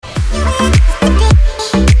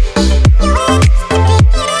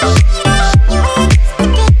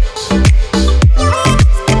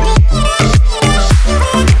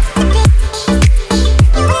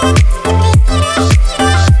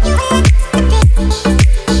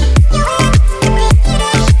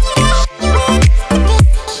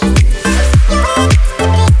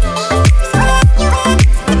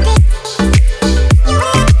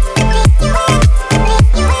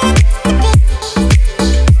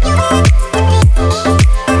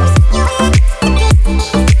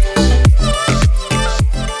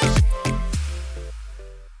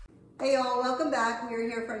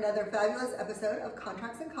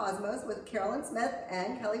Cosmos with Carolyn Smith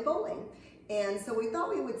and Kelly Bowling. And so we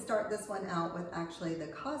thought we would start this one out with actually the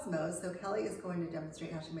Cosmos. So Kelly is going to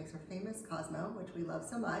demonstrate how she makes her famous Cosmo, which we love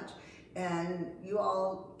so much. And you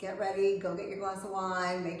all get ready, go get your glass of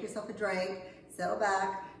wine, make yourself a drink, settle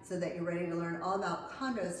back so that you're ready to learn all about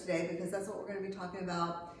condos today, because that's what we're going to be talking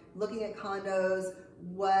about, looking at condos,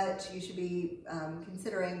 what you should be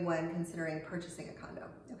considering when considering purchasing a condo.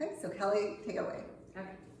 Okay, so Kelly, take it away.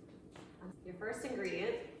 Okay. Your first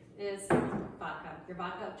ingredient is vodka, your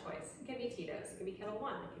vodka of choice. It can be Tito's, it can be Kettle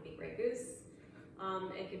One, it can be Grey Goose,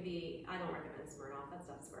 it could be, I don't recommend Smirnoff, that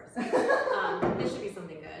stuff's gross. This should be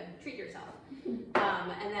something good, treat yourself.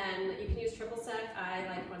 And then you can use triple sec. I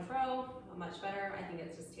like Cointreau, much better. I think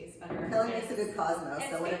it just tastes better. Kelly makes a good Cosmo,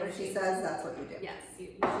 so whatever she says, that's what you do. Yes, you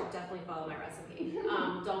should definitely follow my recipe.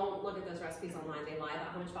 Don't look at those recipes online. They lie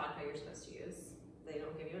about how much vodka you're supposed to use. They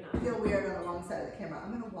don't give you enough. I feel weird on the wrong side of the camera.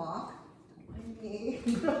 I'm gonna walk. Don't mind me.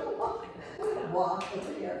 I'm gonna walk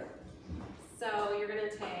over here. So you're gonna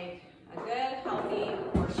take a good healthy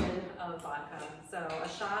portion of vodka. So a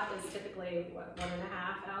shot is typically what,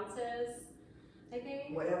 1.5 ounces, I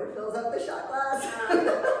think. Whatever fills up the shot glass.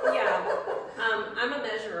 I'm a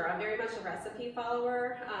measurer. I'm very much a recipe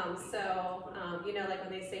follower. You know, like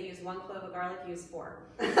when they say use 1 clove of garlic, use 4.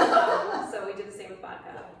 So we do the same with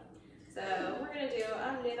vodka. So we're gonna do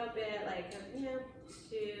a little bit, like maybe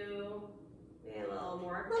a little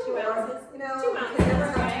more, 2 ounces. You know, 2 ounces,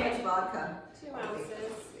 right? Much vodka. 2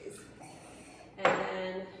 ounces. And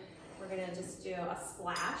then we're gonna just do a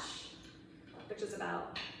splash, which is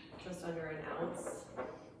about just under 1 ounce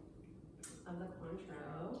of the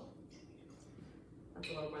Cointreau. That's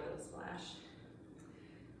a little more than a splash.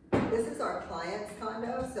 This is our client's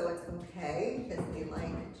condo, so it's okay because they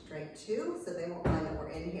like to drink too, so they won't mind that we're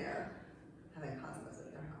in here having Cosmos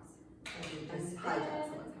at their house. And we just hijack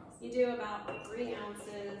someone's house. You do about 3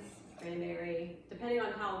 ounces cranberry, depending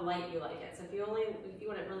on how light you like it. So if you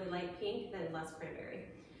want it really light pink, then less cranberry.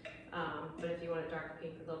 But if you want it dark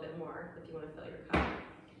pink, a little bit more, if you want to fill your cup.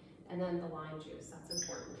 And then the lime juice, that's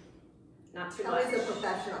important. Not too much. Kelly's a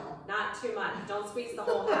professional. Not too much. Don't squeeze the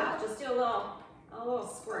whole half. Just do a little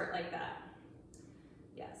squirt like that.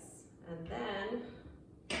 Yes. And then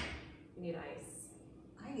you need ice.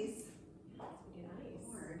 Ice? Yes, we need ice.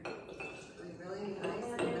 Lord. Do we really need ice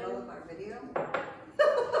in the middle of our video?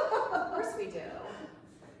 Of course we do.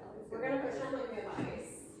 We're going to pretend like we have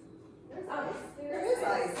ice. There's ice. There is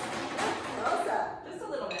ice. How's that? Just a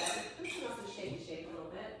little bit. Just enough to shake a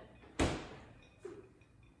little bit.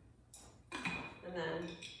 And then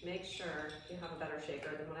make sure you have a better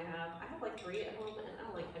shaker than what I have. I have like 3 at home and I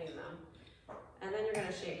don't like any of them. And then you're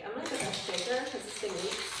going to shake. I'm going to get a shaker because this thing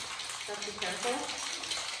leaks. So be careful.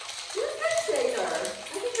 You're a good shaker.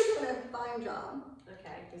 I think you're doing a fine job.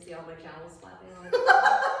 Okay, you see all my jowls flapping on?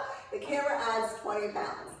 The camera adds 20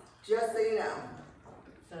 pounds, just so you know.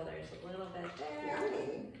 So there's a little bit there.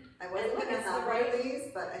 Yummy. I wasn't going to have one of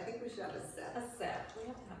these, but I think we should have a sip. A sip. We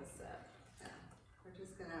have to have a sip. Yeah. We're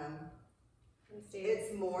just going to... See.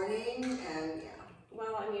 It's morning, and yeah.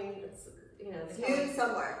 Well, I mean, it's, you know, It's new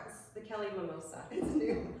somewhere. the Kelly mimosa. It's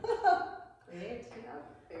new. Right?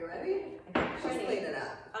 Yeah. Are you ready? I think Just clean it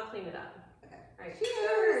up. I'll clean it up. Okay. All right.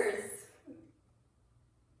 Cheers!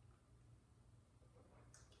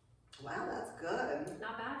 Wow, that's good.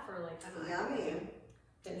 Not bad for like, I don't know. Yummy.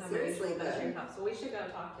 Didn't have my Seriously usual good. measuring cups. So we should go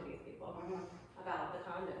talk to these people about the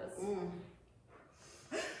condos.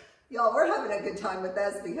 Y'all, we're having a good time with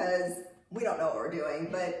this because we don't know what we're doing,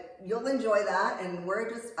 but you'll enjoy that, and we're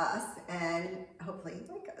just us, and hopefully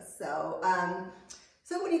you like us.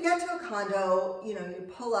 So when you get to a condo, you know, you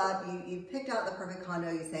pull up, you picked out the perfect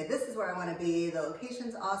condo, you say, this is where I want to be, the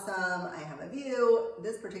location's awesome, I have a view.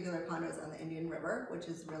 This particular condo is on the Indian River, which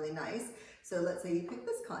is really nice. So let's say you pick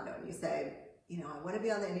this condo and you say, you know, I want to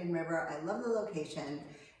be on the Indian River, I love the location.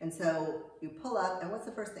 And so you pull up, and what's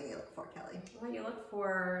the first thing you look for, Kelly? Well, you look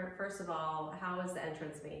for, first of all, how is the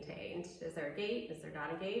entrance maintained? Is there a gate? Is there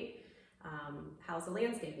not a gate? How's the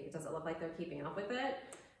landscaping? Does it look like they're keeping up with it?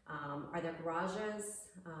 Are there garages?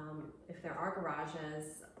 If there are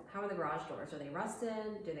garages, how are the garage doors? Are they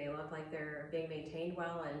rusted? Do they look like they're being maintained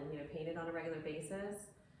well and, you know, painted on a regular basis?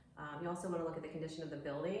 You also want to look at the condition of the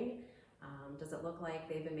building. Does it look like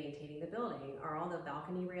they've been maintaining the building? Are all the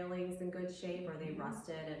balcony railings in good shape? Are they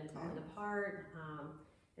rusted and falling apart?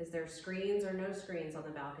 Is there screens or no screens on the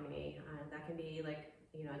balcony? That can be like,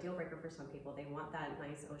 you know, a deal breaker for some people. They want that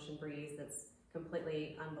nice ocean breeze that's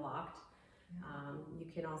completely unblocked.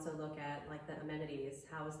 You can also look at like the amenities.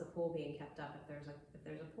 How is the pool being kept up if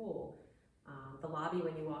there's a pool? The lobby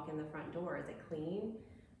when you walk in the front door, is it clean?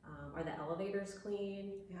 Are the elevators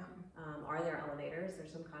clean? Yeah. Are there elevators?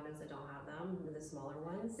 There's some condos that don't have them, the smaller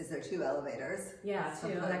ones. Is there 2 elevators? Yeah,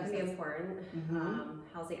 too. That can be important. Mhm.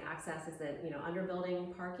 How's the access? Is it, under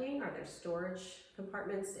building parking? Are there storage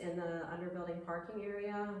compartments in the under building parking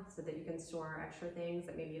area so that you can store extra things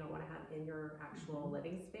that maybe you don't want to have in your actual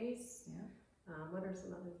living space? Yeah. What are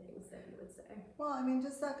some other things that you would say? Well, I mean,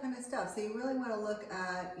 just that kind of stuff. So you really want to look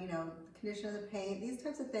at, the condition of the paint, these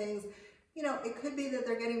types of things. It could be that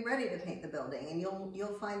they're getting ready to paint the building, and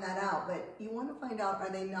you'll find that out. But you want to find out, are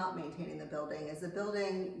they not maintaining the building? Is the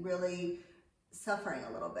building really suffering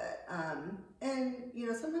a little bit? And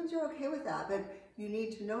sometimes you're okay with that, but you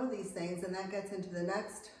need to know these things, and that gets into the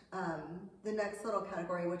next little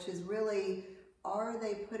category, which is really, are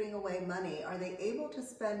they putting away money? Are they able to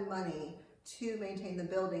spend money to maintain the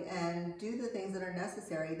building and do the things that are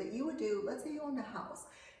necessary that you would do? Let's say you owned a house.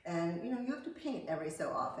 And you have to paint every so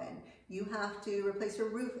often. You have to replace your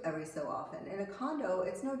roof every so often. In a condo,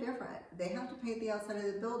 it's no different. They have to paint the outside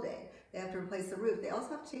of the building. They have to replace the roof. They also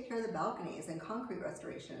have to take care of the balconies and concrete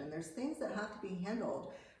restoration. And there's things that have to be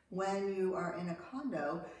handled when you are in a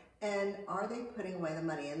condo. And are they putting away the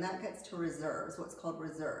money? And that gets to reserves, what's called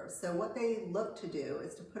reserves. So what they look to do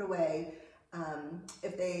is to put away,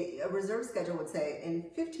 a reserve schedule would say, in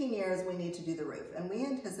 15 years we need to do the roof, and we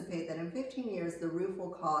anticipate that in 15 years the roof will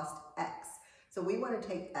cost X. So we want to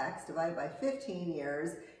take X, divide it by 15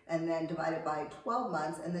 years, and then divide it by 12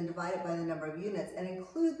 months, and then divide it by the number of units, and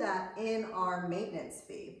include that in our maintenance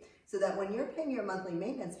fee. So that when you're paying your monthly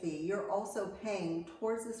maintenance fee, you're also paying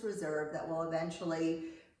towards this reserve that will eventually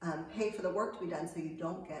pay for the work to be done, so you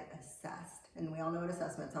don't get assessed. And we all know what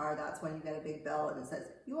assessments are. That's when you get a big bill and it says,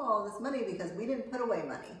 you owe all this money because we didn't put away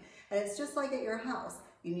money. And it's just like at your house.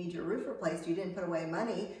 You need your roof replaced, you didn't put away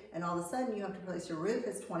money, and all of a sudden you have to replace your roof.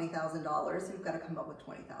 It's $20,000. You've got to come up with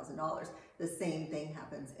 $20,000. The same thing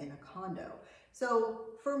happens in a condo. So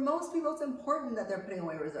for most people, it's important that they're putting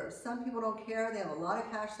away reserves. Some people don't care. They have a lot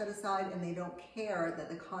of cash set aside and they don't care that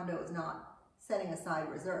the condo is not setting aside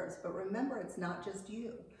reserves. But remember, it's not just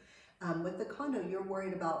you. With the condo, you're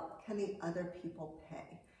worried about, can the other people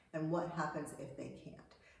pay? And what happens if they can't?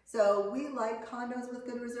 So we like condos with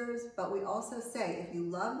good reserves, but we also say, if you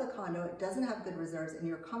love the condo, it doesn't have good reserves, and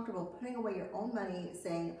you're comfortable putting away your own money,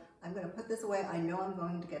 saying, I'm going to put this away, I know I'm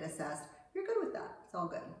going to get assessed, you're good with that. It's all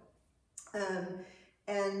good.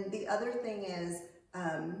 And the other thing is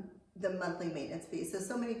the monthly maintenance fee.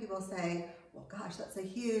 So many people say, well, gosh, that's a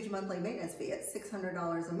huge monthly maintenance fee. It's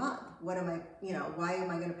 $600 a month. What am I, why am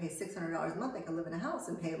I going to pay $600 a month? I can live in a house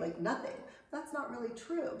and pay like nothing. That's not really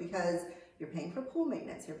true, because you're paying for pool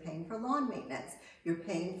maintenance, you're paying for lawn maintenance, you're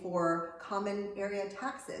paying for common area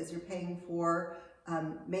taxes, you're paying for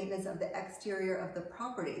maintenance of the exterior of the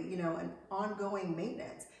property, an ongoing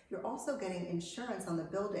maintenance. You're also getting insurance on the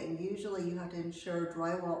building. Usually you have to insure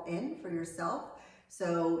drywall in for yourself.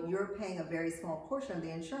 So you're paying a very small portion of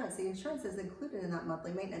the insurance. The insurance is included in that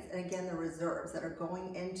monthly maintenance. And again, the reserves that are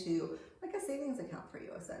going into like a savings account for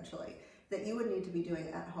you, essentially, that you would need to be doing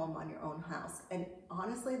at home on your own house. And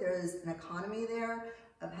honestly, there's an economy there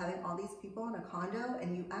of having all these people in a condo,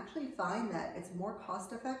 and you actually find that it's more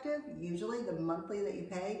cost effective, usually the monthly that you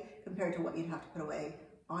pay, compared to what you'd have to put away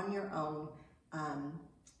on your own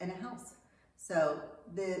in a house. So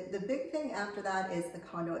the big thing after that is the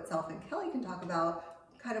condo itself, and Kelly can talk about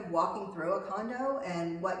kind of walking through a condo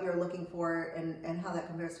and what you're looking for and how that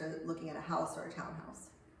compares to looking at a house or a townhouse.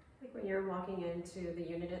 Like when you're walking into the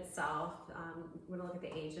unit itself, we're gonna look at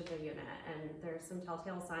the age of the unit, and there's some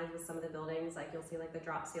telltale signs with some of the buildings, like you'll see like the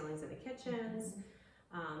drop ceilings in the kitchens.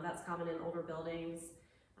 That's common in older buildings.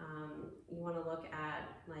 You wanna look at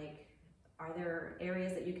like, are there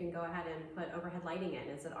areas that you can go ahead and put overhead lighting in?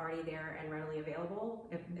 Is it already there and readily available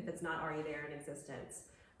if it's not already there in existence?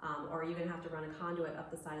 Or you even have to run a conduit up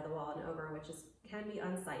the side of the wall and over, which can be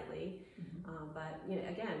unsightly. But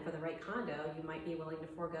again, for the right condo, you might be willing to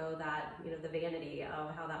forego that, the vanity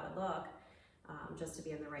of how that would look, just to be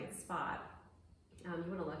in the right spot. You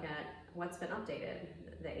want to look at what's been updated.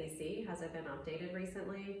 The AC, has it been updated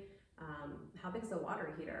recently? How big is the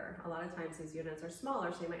water heater? A lot of times these units are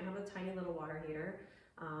smaller, so you might have a tiny little water heater.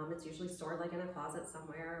 It's usually stored like in a closet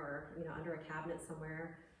somewhere, or under a cabinet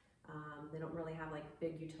somewhere. They don't really have like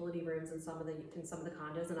big utility rooms in some of the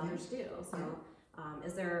condos, and others do. So,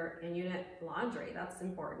 is there in-unit laundry? That's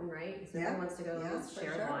important, right? So who wants to go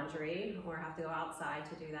share laundry or have to go outside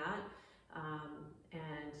to do that?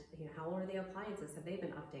 And how old are the appliances? Have they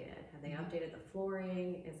been updated? Have they updated the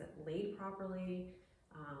flooring? Is it laid properly?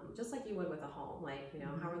 Just like you would with a home, like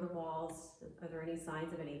how are the walls? walls? Are there any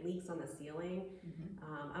signs of any leaks on the ceiling?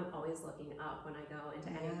 I'm always looking up when I go into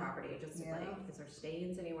any property, just to like, is there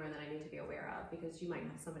stains anywhere that I need to be aware of? Because you might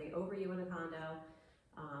have somebody over you in a condo,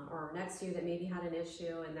 or next to you that maybe had an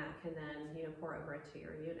issue, and that can then, you know, pour over into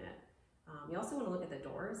your unit. You also want to look at the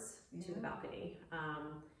doors to the balcony.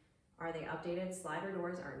 Are they updated? Slider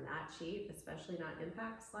doors are not cheap, especially not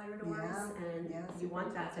impact slider doors. And you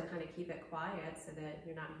want that to kind of keep it quiet so that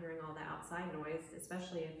you're not hearing all the outside noise,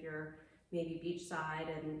 especially if you're maybe beachside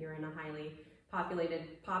and you're in a highly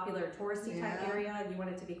popular touristy type area. You want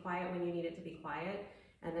it to be quiet when you need it to be quiet,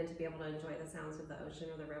 and then to be able to enjoy the sounds of the ocean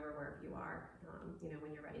or the river wherever you are, you know,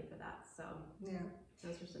 when you're ready for that. So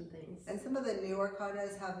those are some things. And some of the newer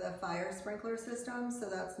condos have the fire sprinkler system, so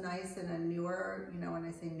that's nice. And a newer, you know, when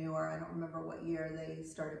I say newer, I don't remember what year they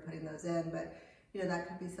started putting those in, but you know, that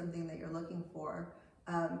could be something that you're looking for.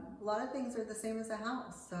 A lot of things are the same as a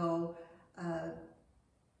house. So,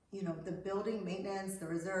 you know, the building maintenance, the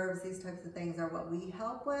reserves, these types of things are what we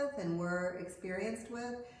help with and we're experienced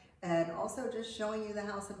with. And also just showing you the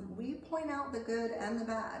house, and we point out the good and the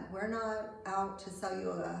bad. We're not out to sell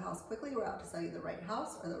you a house quickly, we're out to sell you the right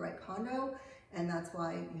house or the right condo, and that's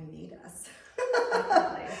why you need us.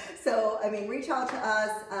 So, I mean, reach out to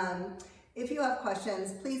us. If you have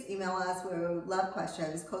questions, please email us. We love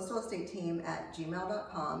questions.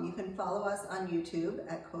 coastalestateteam@gmail.com. You can follow us on YouTube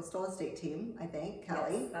at Coastal Estate Team, I think,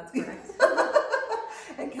 Kellie. Yes, that's correct.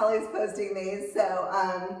 And Kellie's posting these. So,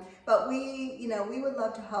 but we, you know, we would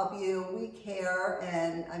love to help you. We care.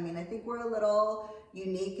 And I mean, I think we're a little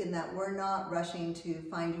unique in that we're not rushing to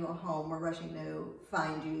find you a home. We're rushing to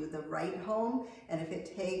find you the right home. And if it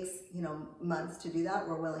takes, you know, months to do that,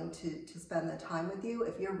 we're willing to spend the time with you.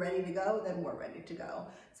 If you're ready to go, then we're ready to go.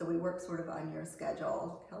 So we work sort of on your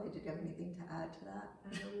schedule. Kellie, did you have anything to add to that?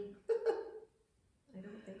 I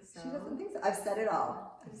don't think so. She doesn't think so. I've said it all.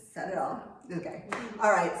 Okay.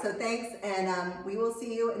 All right. So thanks. And we will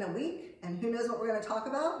see you in a week. And who knows what we're going to talk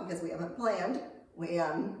about, because we haven't planned.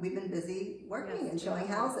 We've been busy working and showing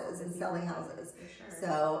houses and selling houses. Sure.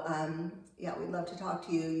 So yeah, we'd love to talk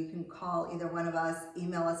to you. You can call either one of us,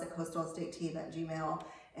 email us at coastalestateteam@gmail.com,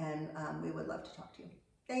 and we would love to talk to you.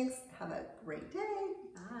 Thanks. Have a great day.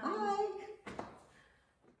 Bye. Bye.